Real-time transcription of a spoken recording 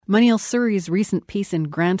Manil Suri's recent piece in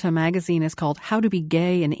Granta magazine is called How to Be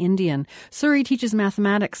Gay and Indian. Suri teaches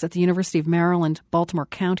mathematics at the University of Maryland, Baltimore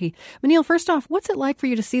County. Manil, first off, what's it like for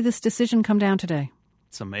you to see this decision come down today?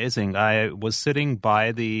 It's amazing. I was sitting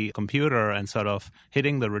by the computer and sort of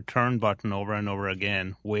hitting the return button over and over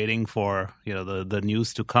again, waiting for the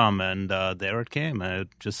news to come, and there it came. And it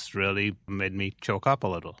just really made me choke up a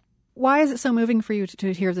little. Why is it so moving for you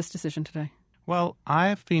to hear this decision today? Well,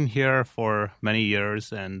 I've been here for many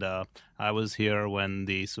years, and I was here when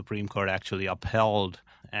the Supreme Court actually upheld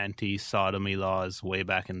anti-sodomy laws way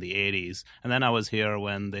back in the 80s. And then I was here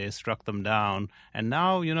when they struck them down. And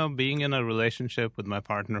now, being in a relationship with my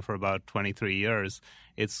partner for about 23 years,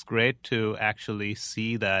 it's great to actually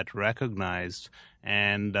see that recognized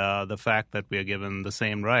and the fact that we are given the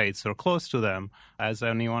same rights or close to them as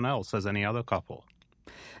anyone else, as any other couple.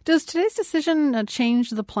 Does today's decision change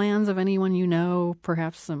the plans of anyone you know,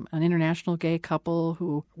 perhaps an international gay couple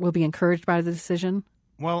who will be encouraged by the decision?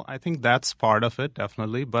 Well, I think that's part of it,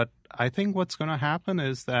 definitely. But I think what's going to happen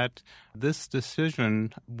is that this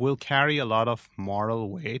decision will carry a lot of moral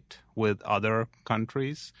weight with other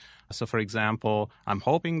countries. So, for example, I'm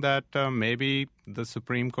hoping that maybe the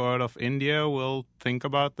Supreme Court of India will think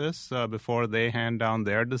about this before they hand down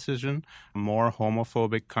their decision. More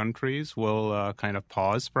homophobic countries will kind of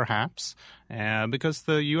pause, perhaps, because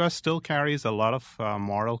the U.S. still carries a lot of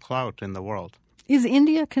moral clout in the world. Is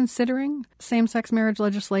India considering same-sex marriage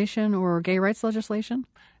legislation or gay rights legislation?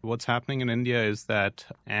 What's happening in India is that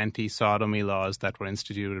anti-sodomy laws that were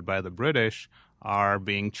instituted by the British are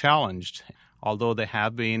being challenged. Although they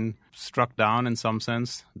have been struck down in some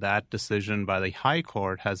sense, that decision by the High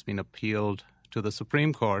Court has been appealed to the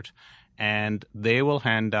Supreme Court, and they will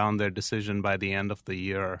hand down their decision by the end of the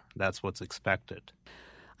year. That's what's expected.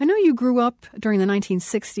 I know you grew up during the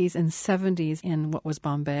 1960s and 70s in what was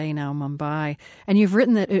Bombay, now Mumbai, and you've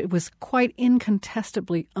written that it was quite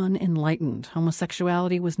incontestably unenlightened.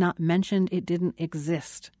 Homosexuality was not mentioned, it didn't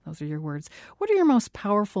exist. Those are your words. What are your most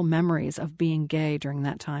powerful memories of being gay during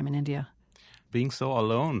that time in India? Being so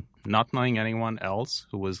alone, not knowing anyone else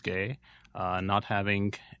who was gay, not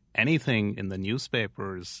having anything in the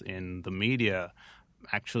newspapers, in the media,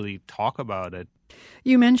 actually talk about it.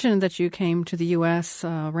 You mentioned that you came to the U.S.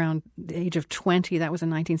 Around the age of 20. That was in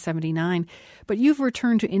 1979. But you've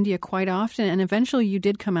returned to India quite often, and eventually you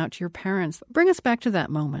did come out to your parents. Bring us back to that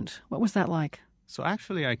moment. What was that like? So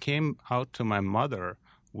actually, I came out to my mother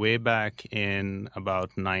way back in about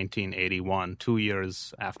 1981, 2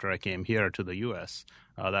 years after I came here to the U.S.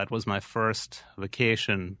 That was my first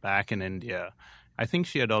vacation back in India. I think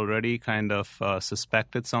she had already kind of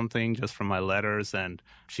suspected something just from my letters, and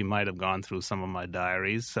she might have gone through some of my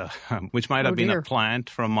diaries, which might have been a plant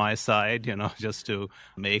from my side, just to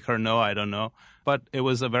make her know. I don't know. But it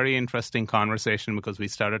was a very interesting conversation because we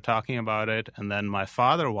started talking about it, and then my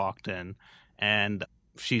father walked in, and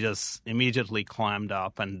she just immediately clammed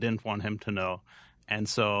up and didn't want him to know. And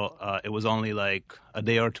so it was only like a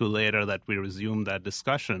day or two later that we resumed that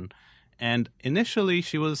discussion. And initially,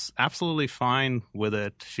 she was absolutely fine with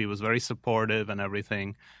it. She was very supportive and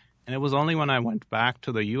everything. And it was only when I went back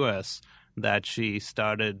to the U.S. that she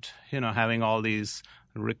started, having all these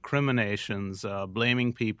recriminations,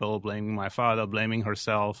 blaming people, blaming my father, blaming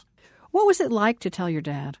herself. What was it like to tell your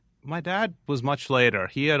dad? My dad was much later.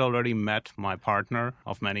 He had already met my partner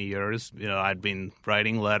of many years. I'd been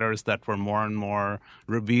writing letters that were more and more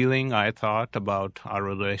revealing, I thought, about our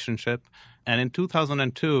relationship. And in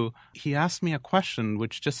 2002, he asked me a question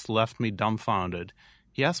which just left me dumbfounded.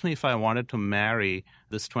 He asked me if I wanted to marry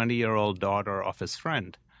this 20-year-old daughter of his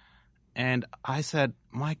friend. And I said,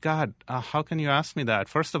 my God, how can you ask me that?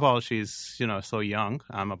 First of all, she's, so young.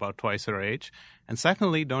 I'm about twice her age. And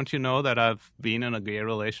secondly, don't you know that I've been in a gay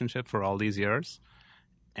relationship for all these years?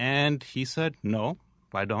 And he said, no,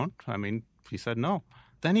 I don't. He said no.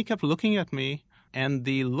 Then he kept looking at me, and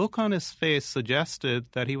the look on his face suggested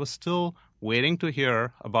that he was still waiting to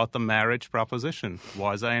hear about the marriage proposition.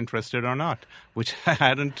 Was I interested or not? Which I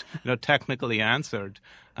hadn't technically answered.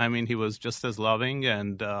 He was just as loving,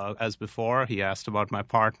 and as before, he asked about my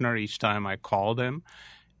partner each time I called him.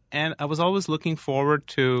 And I was always looking forward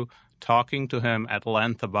to talking to him at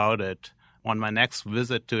length about it on my next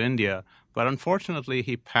visit to India. But unfortunately,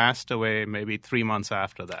 he passed away maybe 3 months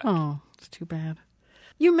after that. Oh, it's too bad.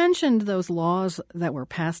 You mentioned those laws that were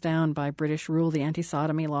passed down by British rule, the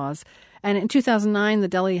anti-sodomy laws. And in 2009, the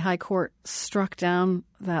Delhi High Court struck down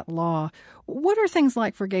that law. What are things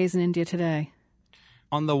like for gays in India today?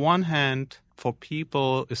 On the one hand, for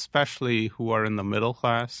people, especially who are in the middle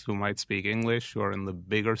class, who might speak English, who are in the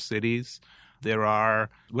bigger cities, There are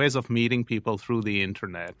ways of meeting people through the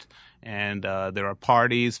internet. And there are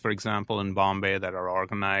parties, for example, in Bombay that are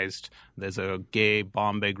organized. There's a gay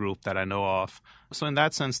Bombay group that I know of. So in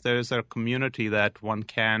that sense, there's a community that one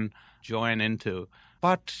can join into.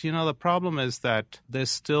 But, the problem is that there's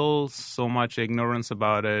still so much ignorance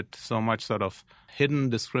about it, so much sort of hidden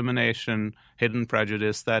discrimination, hidden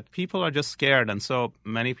prejudice that people are just scared. And so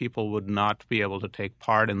many people would not be able to take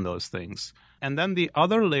part in those things. And then the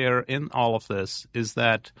other layer in all of this is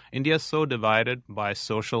that India is so divided by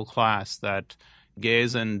social class that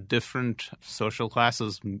gays in different social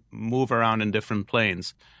classes move around in different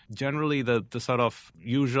planes. Generally, the sort of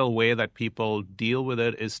usual way that people deal with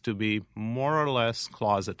it is to be more or less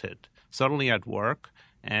closeted, certainly at work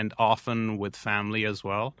and often with family as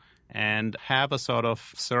well, and have a sort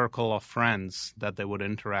of circle of friends that they would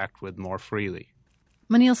interact with more freely.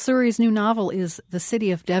 Manil Suri's new novel is The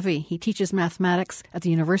City of Devi. He teaches mathematics at the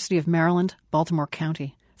University of Maryland, Baltimore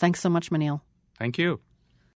County. Thanks so much, Manil. Thank you.